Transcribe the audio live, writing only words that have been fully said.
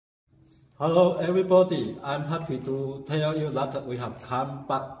Hello everybody, I'm happy to tell you that we have come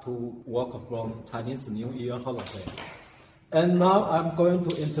back to work from Chinese New Year holiday. And now I'm going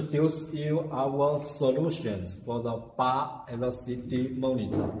to introduce you our solutions for the bar LCD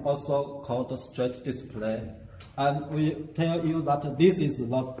monitor, also called straight display. And we tell you that this is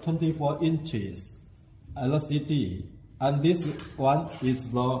the 24 inches LCD, and this one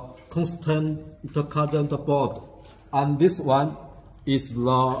is the constant current board, and this one is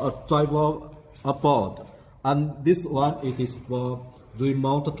the driver board, and this one it is for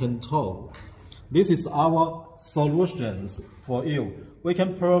remote control. This is our solutions for you. We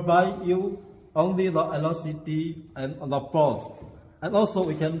can provide you only the LCD and the boards, and also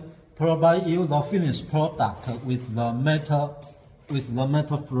we can provide you the finished product with the metal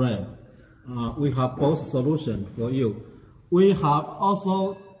frame. We have both solutions for you. We have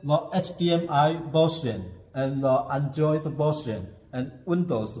also the HDMI version and the Android version and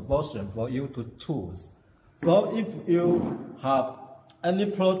Windows version for you to choose. So if you have any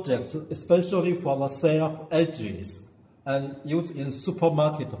projects, especially for the sale edges and used in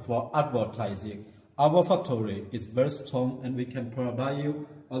supermarket for advertising, our factory is very strong and we can provide you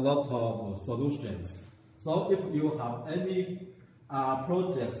a lot of solutions. So if you have any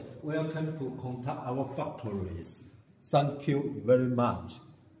projects, welcome to contact our factories. Thank you very much.